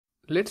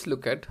let's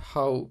look at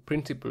how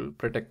principal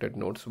protected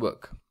notes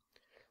work.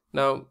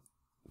 Now,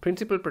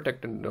 principal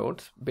protected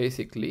notes,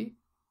 basically,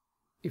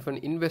 if an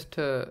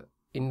investor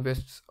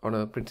invests on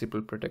a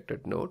principal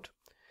protected note,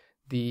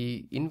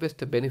 the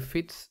investor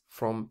benefits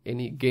from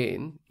any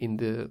gain in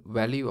the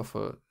value of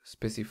a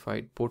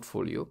specified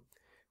portfolio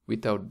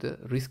without the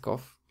risk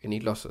of any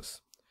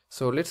losses.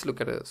 So let's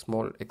look at a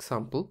small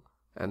example,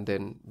 and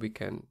then we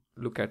can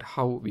look at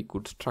how we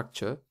could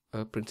structure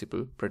a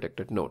principal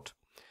protected note.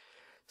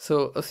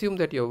 So assume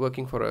that you're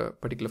working for a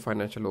particular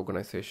financial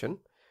organization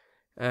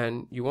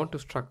and you want to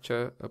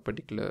structure a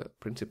particular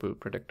principal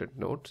protected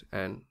note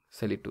and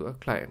sell it to a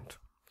client.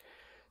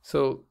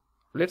 So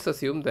let's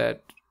assume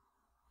that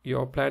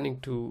you're planning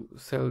to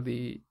sell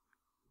the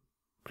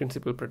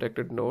principal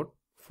protected note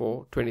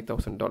for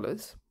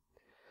 $20,000.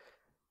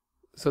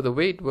 So the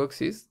way it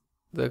works is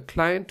the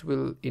client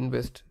will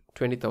invest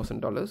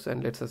 $20,000,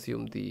 and let's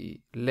assume the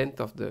length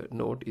of the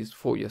note is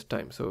 4 years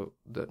time. So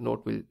the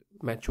note will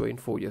mature in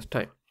 4 years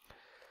time.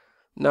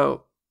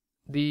 Now,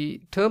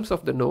 the terms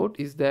of the note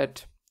is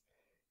that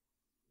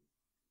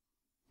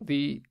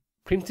the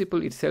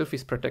principal itself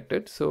is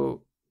protected.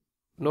 So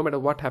no matter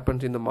what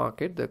happens in the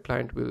market, the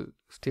client will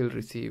still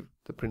receive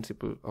the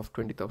principal of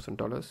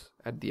 $20,000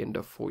 at the end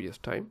of 4 years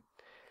time.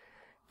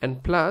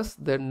 And plus,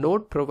 the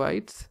note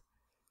provides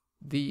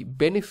the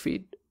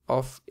benefit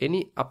of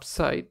any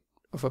upside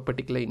of a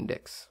particular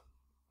index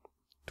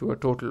to a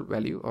total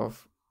value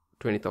of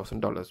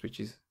 $20,000, which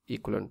is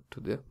equivalent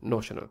to the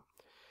notional.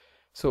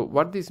 So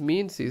what this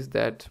means is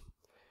that,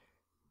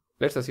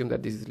 let's assume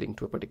that this is linked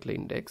to a particular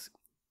index.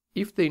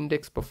 If the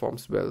index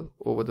performs well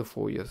over the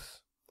 4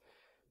 years,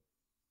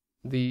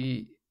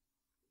 the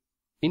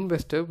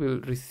investor will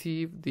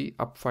receive the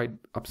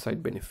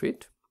upside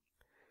benefit.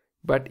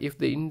 But if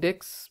the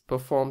index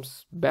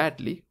performs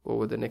badly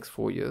over the next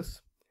 4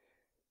 years,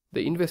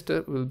 the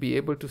investor will be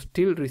able to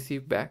still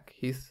receive back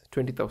his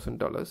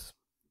 $20,000,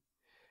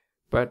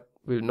 but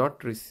will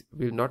not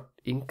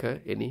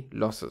incur any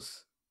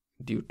losses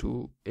due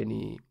to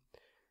any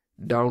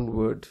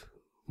downward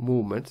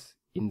movements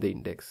in the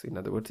index. In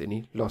other words,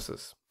 any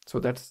losses. So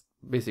that's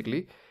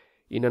basically,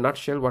 in a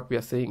nutshell, what we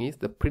are saying is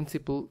the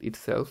principal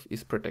itself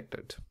is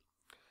protected.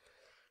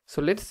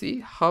 So let's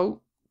see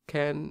how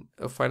can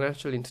a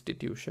financial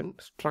institution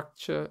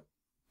structure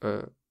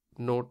a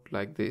note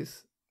like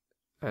this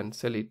and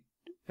sell it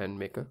and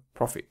make a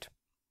profit.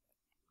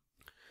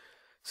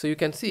 So you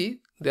can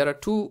see there are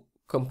two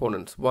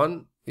components.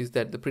 One is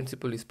that the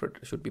principal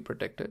should be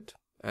protected,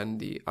 and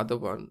the other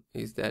one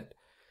is that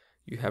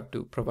you have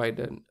to provide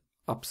an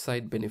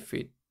upside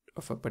benefit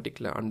of a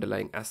particular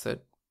underlying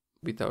asset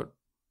without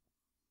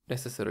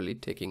necessarily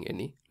taking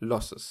any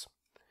losses.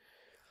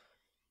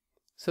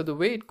 So the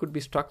way it could be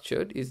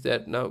structured is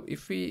that, now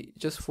if we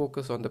just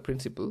focus on the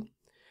principal,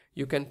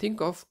 you can think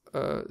of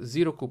a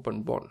zero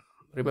coupon bond.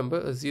 Remember,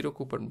 a zero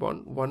coupon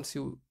bond, once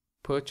you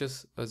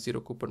purchase a zero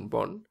coupon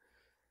bond,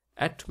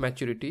 at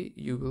maturity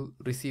you will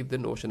receive the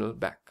notional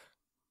back.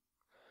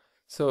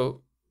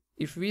 So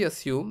if we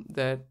assume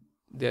that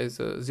there is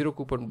a zero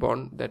coupon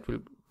bond that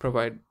will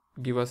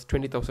give us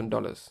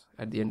 $20,000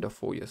 at the end of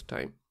 4 years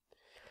time,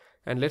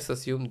 and let's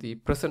assume the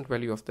present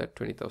value of that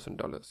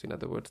 $20,000, in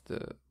other words,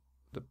 the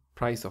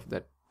price of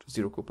that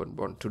zero coupon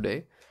bond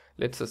today,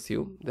 let's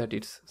assume that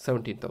it's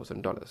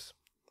 $17,000.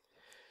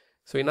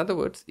 So in other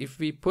words, if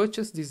we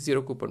purchase this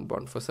zero coupon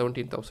bond for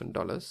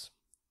 $17,000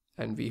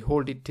 and we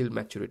hold it till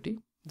maturity,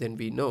 then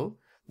we know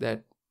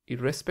that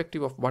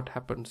irrespective of what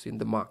happens in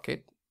the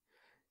market,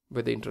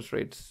 whether interest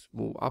rates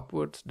move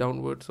upwards,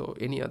 downwards, or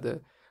any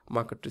other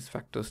market risk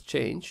factors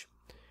change,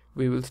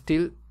 we will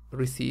still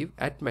receive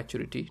at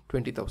maturity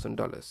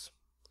 $20,000.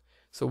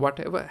 So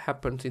whatever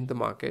happens in the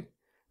market,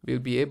 we'll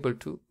be able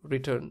to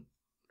return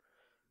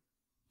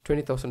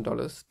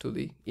 $20,000 to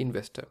the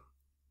investor.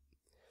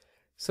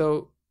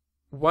 So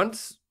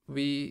once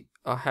we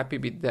are happy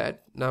with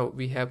that, now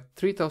we have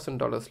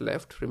 $3,000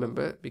 left,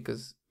 remember,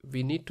 because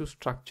we need to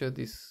structure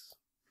this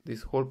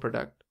whole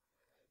product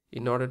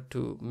in order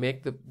to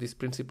make this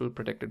principal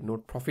protected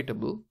note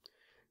profitable.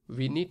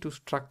 We need to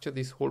structure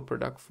this whole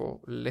product for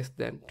less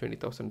than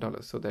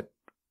 $20,000, so that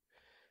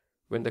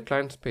when the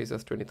client pays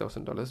us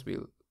 $20,000,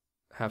 we'll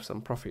have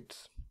some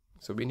profits.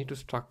 So we need to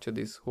structure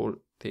this whole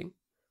thing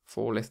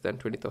for less than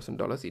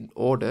 $20,000 in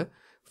order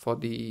for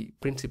the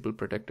principal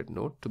protected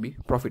note to be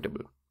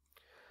profitable.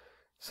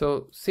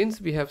 So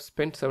since we have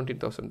spent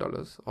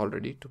 $17,000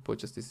 already to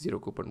purchase this zero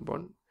coupon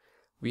bond,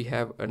 we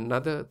have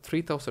another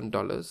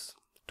 $3,000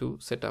 to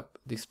set up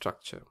this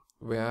structure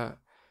where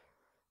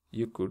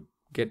you could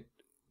get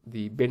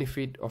the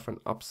benefit of an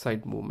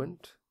upside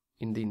movement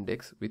in the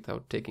index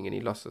without taking any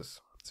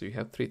losses. So you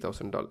have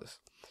 $3,000.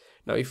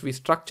 Now if we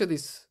structure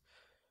this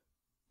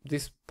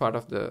part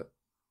of the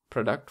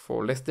product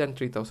for less than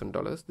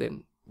 $3,000,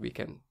 then we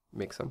can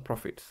make some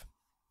profits.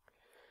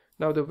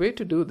 Now the way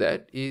to do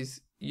that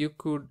is you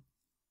could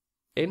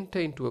enter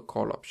into a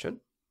call option.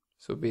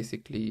 So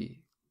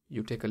basically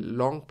you take a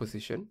long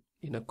position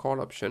in a call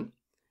option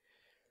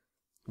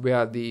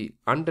where the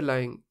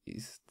underlying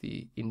is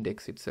the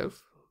index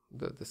itself,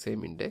 the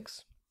same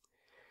index,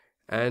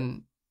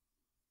 and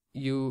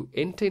you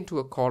enter into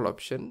a call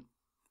option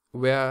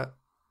where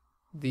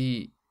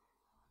the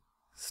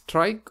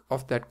strike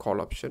of that call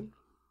option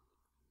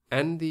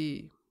and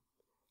the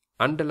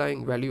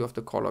underlying value of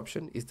the call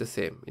option is the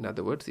same. In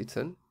other words, it's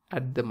an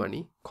at the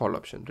money call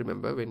option.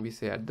 Remember, when we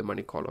say at the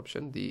money call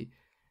option, the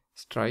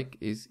strike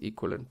is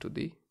equivalent to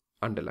the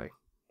underlying.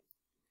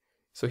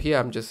 So here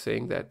I'm just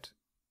saying that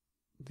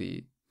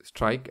the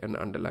strike and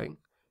underlying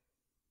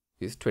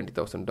is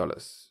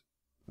 $20,000.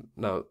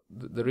 Now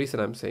the reason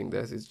I'm saying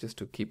this is just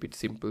to keep it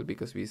simple,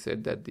 because we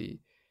said that the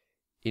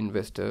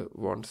investor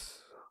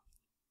wants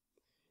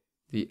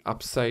the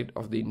upside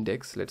of the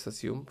index, let's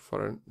assume,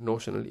 for a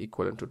notional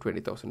equivalent to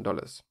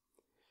 $20,000.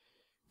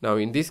 Now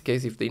in this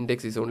case, if the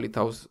index is only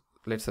 1,000,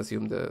 let's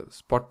assume the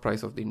spot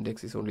price of the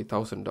index is only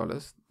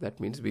 $1,000, that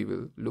means we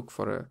will look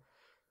for a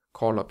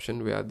call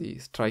option where the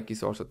strike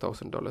is also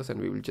 $1,000, and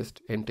we will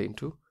just enter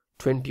into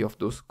 20 of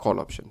those call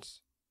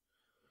options.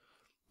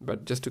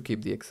 But just to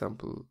keep the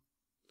example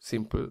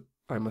simple,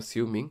 I'm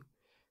assuming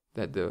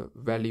that the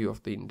value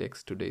of the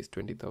index today is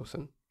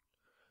 $20,000,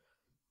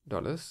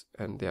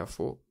 and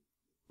therefore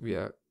we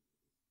are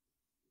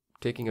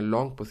taking a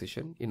long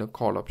position in a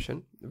call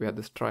option where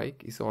the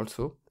strike is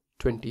also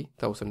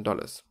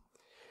 $20,000.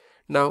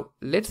 Now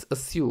let's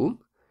assume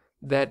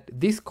that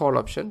this call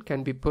option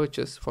can be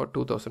purchased for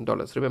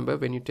 $2,000. Remember,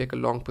 when you take a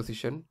long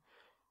position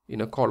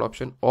in a call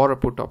option or a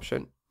put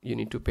option, you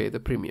need to pay the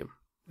premium,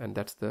 and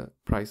that's the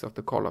price of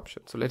the call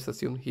option. So let's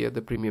assume here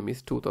the premium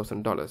is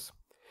 $2,000.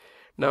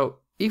 Now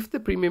if the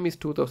premium is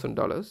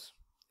 $2,000,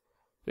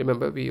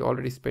 remember we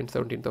already spent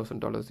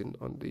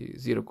 $17,000 on the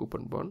zero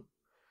coupon bond,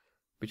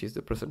 which is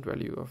the present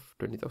value of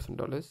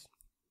 $20,000.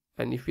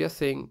 And if we are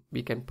saying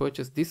we can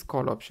purchase this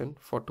call option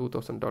for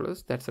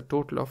 $2,000, that's a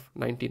total of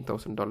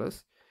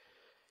 $19,000,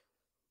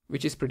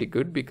 which is pretty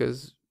good,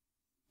 because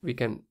we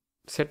can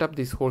set up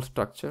this whole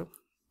structure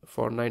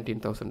for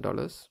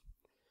 $19,000,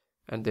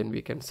 and then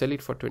we can sell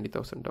it for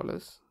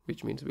 $20,000,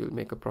 which means we'll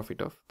make a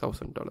profit of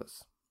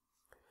 $1,000.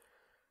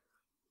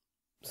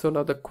 So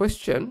now the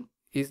question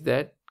is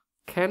that,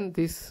 can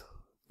this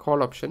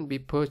call option be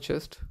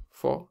purchased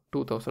for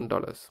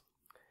 $2,000?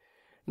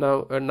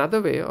 Now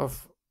another way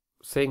of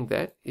saying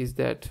that is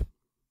that,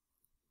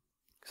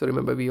 so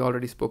remember we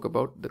already spoke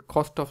about the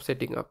cost of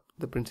setting up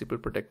the principal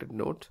protected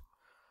note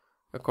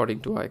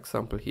according to our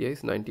example here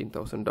is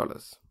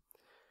 $19,000.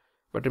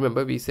 But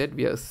remember we said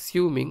we are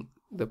assuming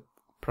the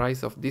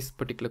price of this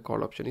particular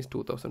call option is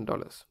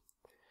 $2,000.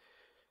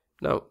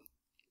 Now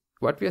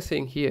what we are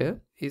saying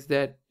here is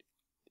that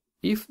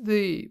if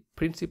the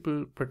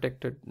principal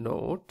protected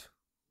note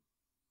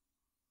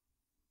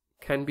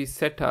can be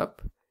set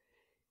up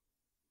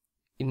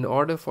in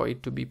order for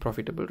it to be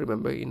profitable,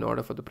 remember, in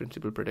order for the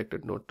principal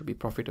protected note to be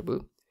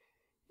profitable,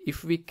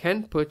 if we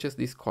can purchase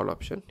this call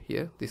option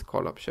here, this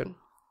call option,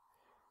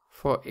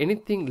 for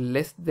anything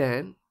less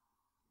than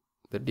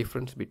the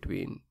difference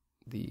between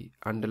the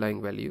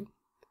underlying value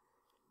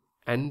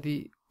and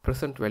the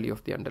present value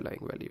of the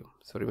underlying value.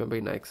 So remember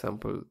in our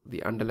example,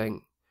 the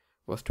underlying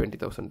was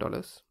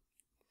 $20,000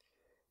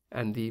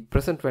 and the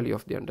present value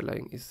of the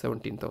underlying is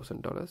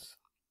 $17,000.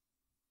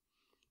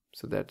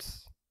 So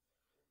that's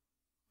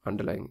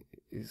underlying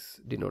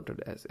is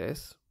denoted as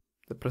S.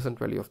 The present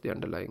value of the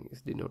underlying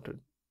is denoted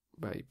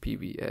by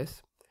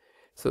PVS.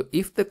 So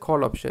if the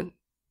call option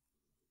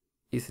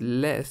is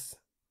less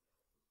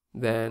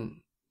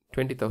than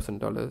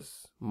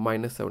 $20,000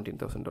 minus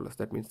 $17,000,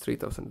 that means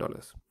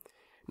 $3,000.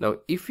 Now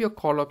if your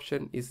call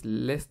option is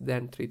less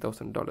than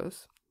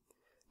 $3,000,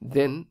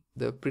 then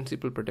the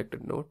principal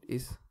protected note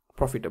is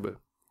profitable.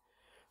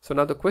 So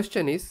now the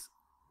question is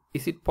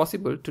it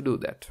possible to do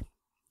that?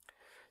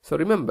 So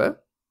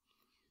remember,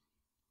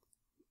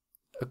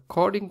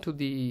 according to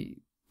the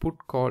put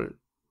call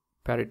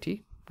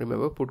parity,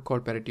 remember put call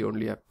parity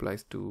only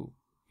applies to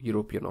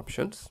European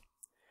options.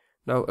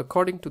 Now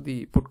according to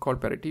the put call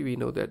parity, we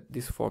know that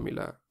this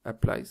formula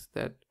applies,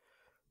 that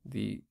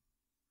the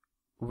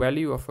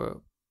value of a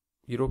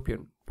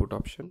European put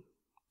option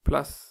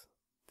plus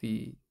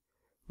the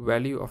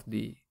value of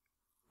the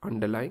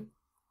underlying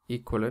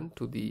equivalent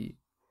to the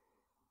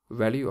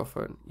value of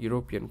an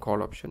European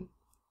call option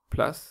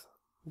plus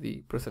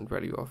the present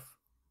value of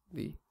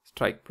the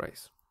strike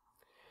price.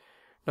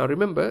 Now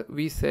remember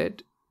we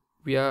said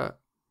we are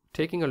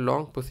taking a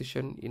long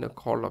position in a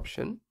call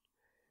option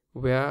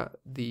where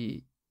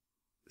the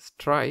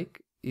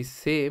strike is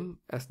same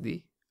as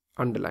the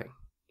underlying.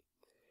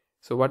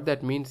 So what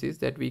that means is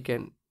that we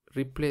can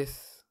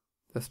replace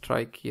the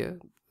strike here,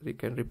 we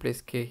can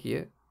replace K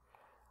here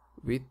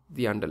with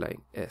the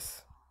underlying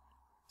S.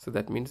 So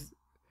that means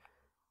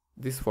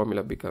this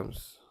formula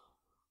becomes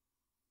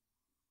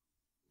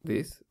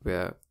this,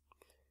 where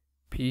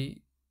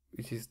P,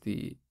 which is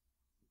the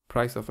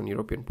price of an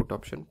European put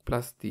option,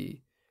 plus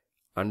the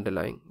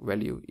underlying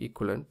value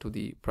equivalent to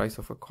the price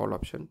of a call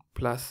option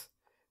plus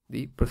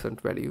the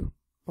present value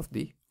of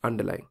the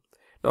underlying.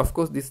 Now of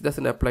course this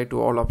doesn't apply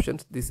to all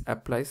options, this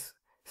applies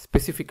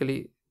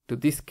specifically to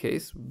this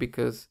case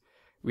because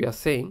we are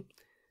saying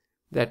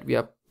that we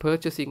are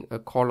purchasing a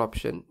call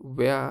option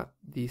where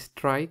the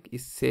strike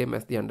is same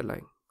as the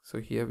underlying. So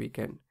here we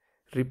can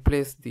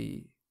replace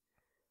the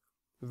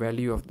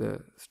value of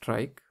the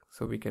strike.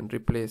 So we can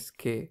replace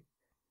K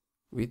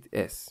with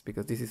S,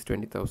 because this is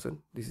 20,000,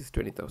 this is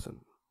 20,000. You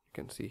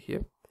can see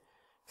here.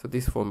 So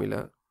this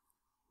formula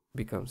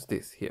becomes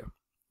this here.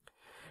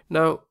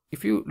 Now,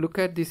 if you look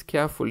at this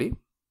carefully,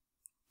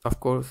 of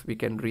course, we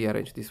can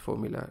rearrange this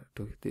formula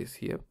to this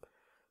here.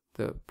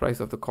 The price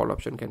of the call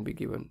option can be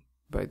given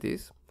by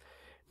this.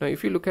 Now,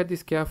 if you look at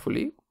this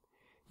carefully,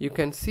 you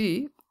can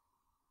see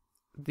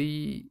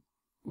the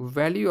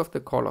value of the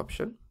call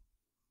option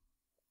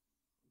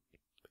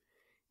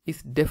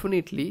is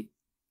definitely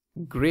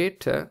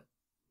greater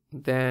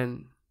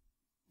than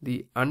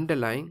the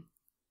underlying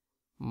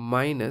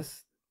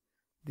minus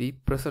the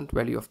present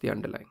value of the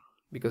underlying.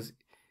 Because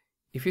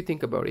if you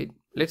think about it,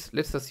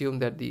 let's assume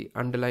that the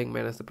underlying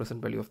minus the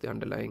present value of the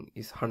underlying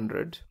is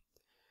 100.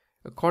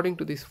 According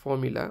to this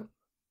formula,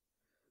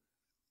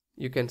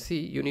 you can see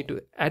you need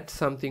to add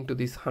something to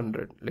this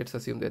 100. Let's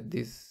assume that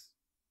this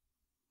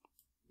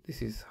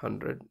is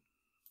 100.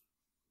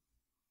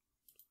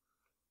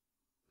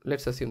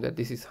 Let's assume that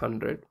this is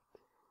 100.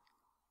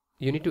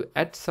 You need to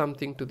add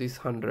something to this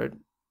 100,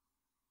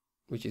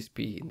 which is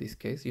P in this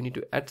case. You need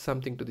to add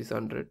something to this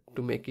 100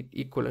 to make it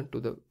equivalent to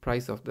the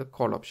price of the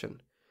call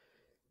option,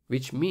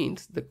 which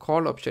means the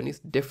call option is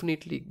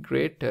definitely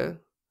greater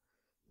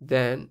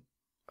than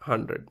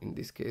 100, in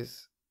this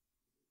case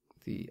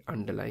the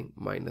underlying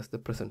minus the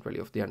present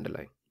value of the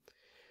underlying.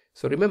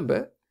 So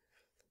remember,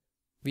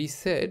 we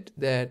said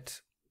that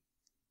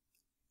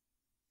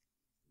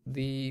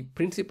the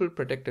principal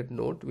protected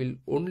note will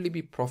only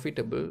be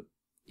profitable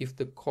if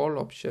the call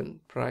option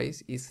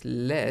price is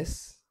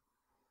less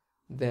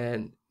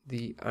than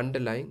the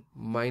underlying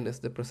minus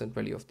the present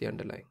value of the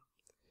underlying.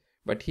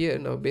 But here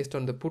now, based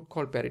on the put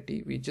call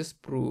parity, we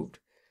just proved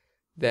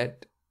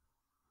that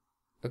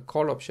a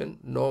call option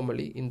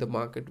normally in the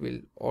market will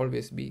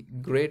always be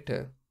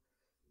greater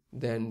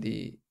than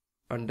the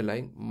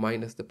underlying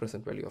minus the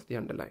present value of the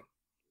underlying.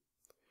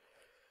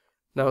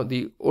 Now,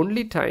 the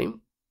only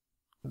time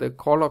the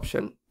call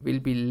option will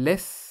be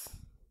less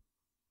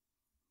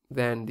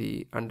than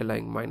the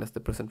underlying minus the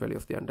present value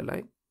of the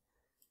underlying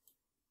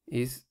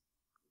is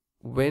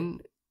when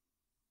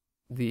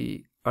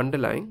the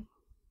underlying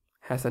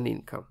has an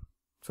income.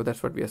 So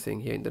that's what we are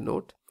saying here in the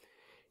note.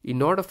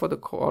 In order for the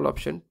call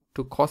option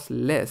to cost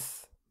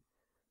less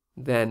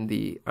than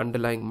the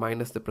underlying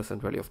minus the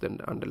present value of the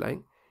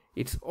underlying,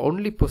 it's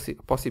only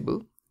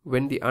possible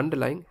when the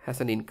underlying has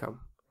an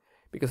income.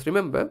 Because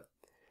remember,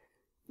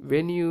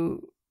 when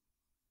you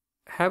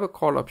have a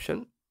call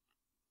option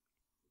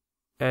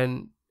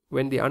and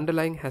when the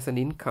underlying has an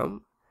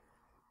income,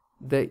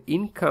 the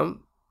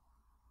income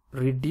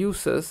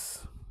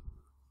reduces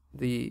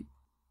the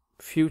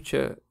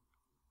future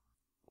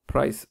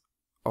price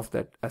of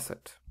that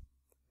asset.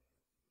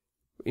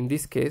 In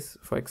this case,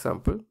 for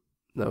example,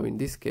 now in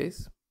this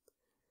case,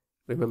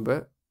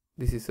 remember,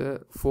 this is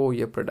a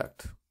 4-year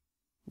product.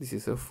 This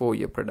is a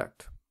 4-year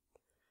product.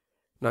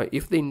 Now,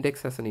 if the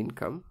index has an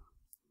income,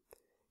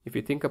 if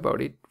you think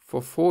about it,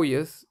 for 4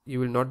 years,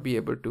 you will not be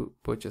able to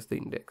purchase the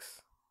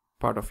index,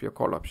 part of your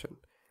call option.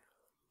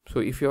 So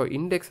if your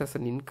index has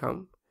an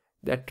income,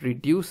 that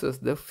reduces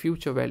the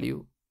future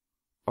value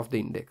of the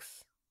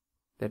index.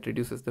 That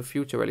reduces the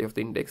future value of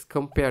the index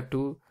compared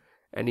to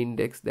an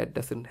index that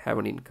doesn't have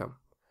an income.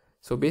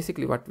 So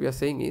basically what we are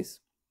saying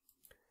is,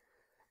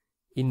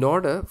 in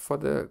order for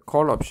the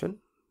call option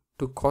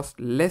to cost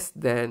less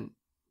than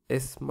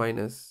S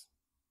minus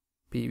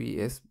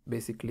PVS,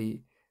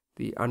 basically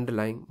the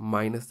underlying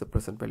minus the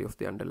present value of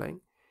the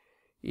underlying,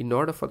 in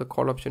order for the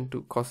call option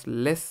to cost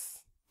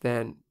less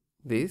than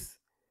this,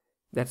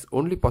 that's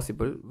only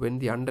possible when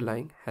the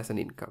underlying has an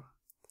income.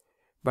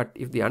 But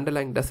if the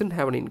underlying doesn't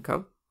have an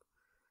income,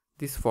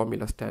 this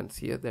formula stands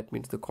here. That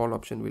means the call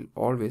option will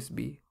always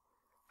be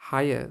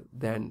higher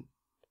than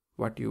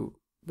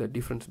the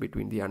difference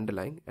between the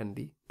underlying and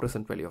the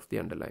present value of the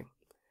underlying.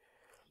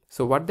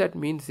 So what that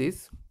means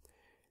is,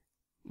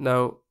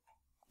 now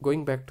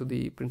going back to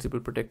the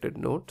principal protected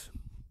note,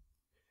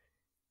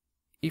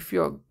 if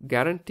you're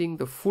guaranteeing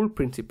the full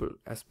principal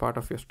as part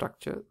of your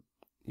structure,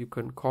 you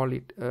can call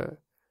it a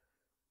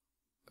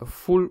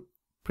full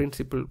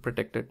principal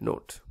protected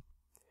note.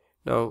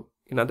 Now,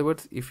 in other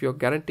words, if you're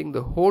guaranteeing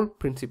the whole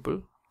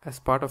principal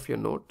as part of your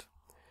note,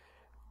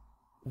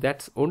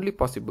 that's only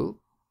possible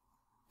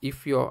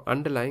if your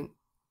underlying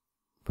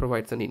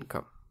provides an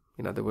income.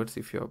 In other words,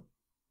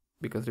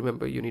 because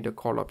remember, you need a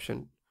call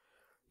option,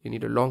 you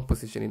need a long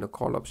position in a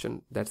call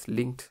option that's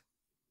linked,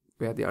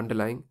 where the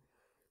underlying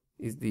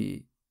is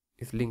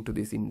linked to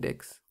this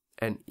index.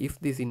 And if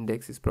this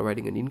index is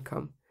providing an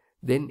income,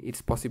 then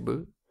it's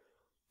possible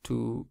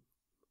to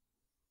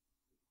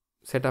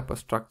set up a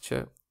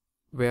structure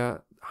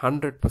where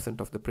 100%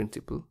 of the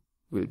principal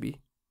will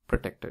be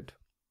protected.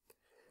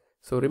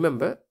 So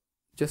remember,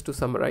 just to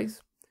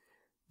summarize,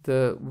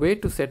 the way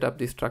to set up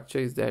this structure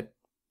is that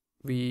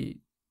we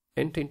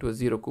enter into a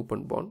zero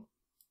coupon bond.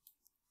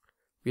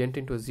 we enter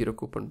into a zero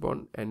coupon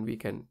bond and we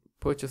can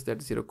purchase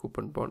that zero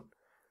coupon bond,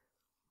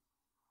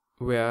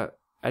 where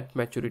at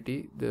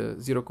maturity the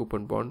zero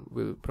coupon bond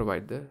will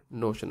provide the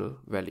notional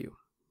value.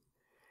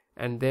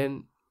 And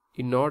then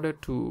in order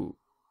to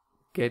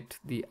get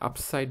the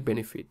upside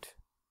benefit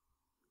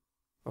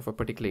of a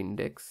particular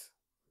index,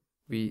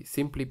 we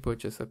simply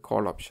purchase a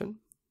call option.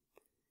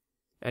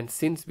 And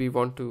since we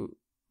want to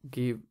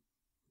give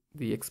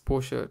the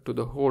exposure to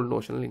the whole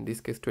notional, in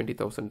this case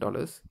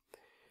 $20,000,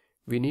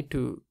 we need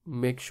to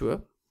make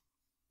sure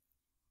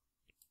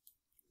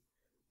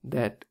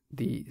that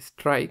the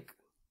strike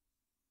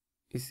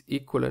is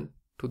equivalent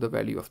to the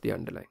value of the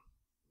underlying.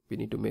 We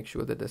need to make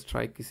sure that the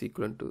strike is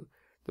equivalent to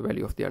the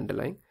value of the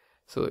underlying.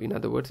 So in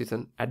other words, it's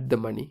an at the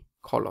money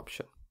call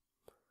option.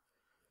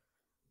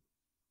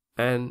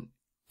 And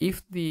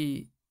if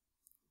the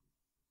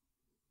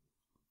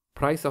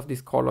price of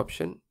this call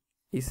option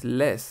is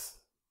less,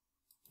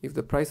 if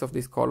the price of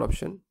this call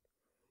option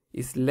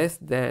is less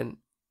than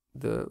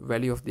the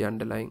value of the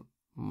underlying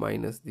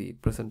minus the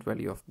present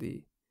value of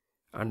the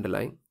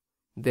underlying,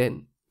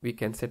 then we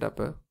can set up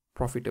a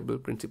profitable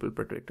principal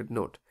protected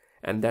note.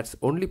 And that's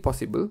only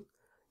possible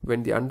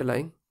when the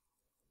underlying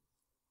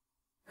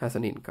has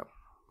an income.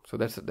 So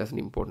that's an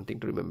important thing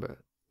to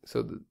remember.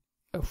 So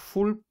a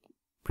full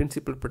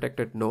principal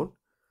protected note,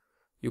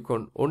 you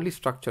can only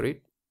structure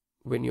it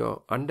when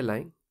your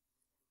underlying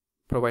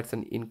provides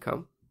an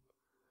income.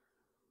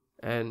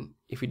 And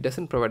if it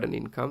doesn't provide an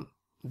income,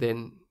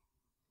 then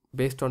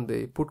based on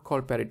the put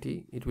call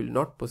parity, it will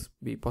not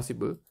be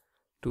possible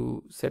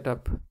to set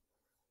up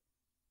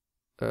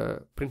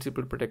a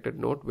principal protected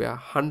note where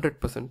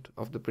 100%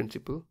 of the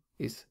principal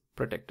is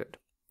protected.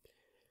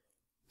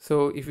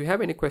 So if you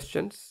have any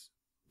questions,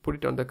 put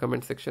it on the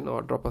comment section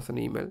or drop us an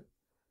email.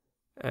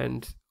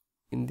 And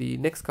in the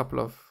next couple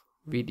of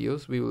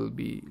videos, we will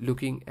be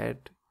looking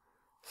at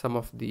some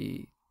of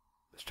the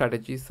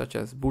strategies such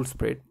as bull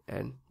spread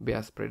and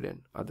bear spread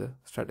and other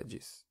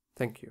strategies.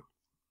 Thank you.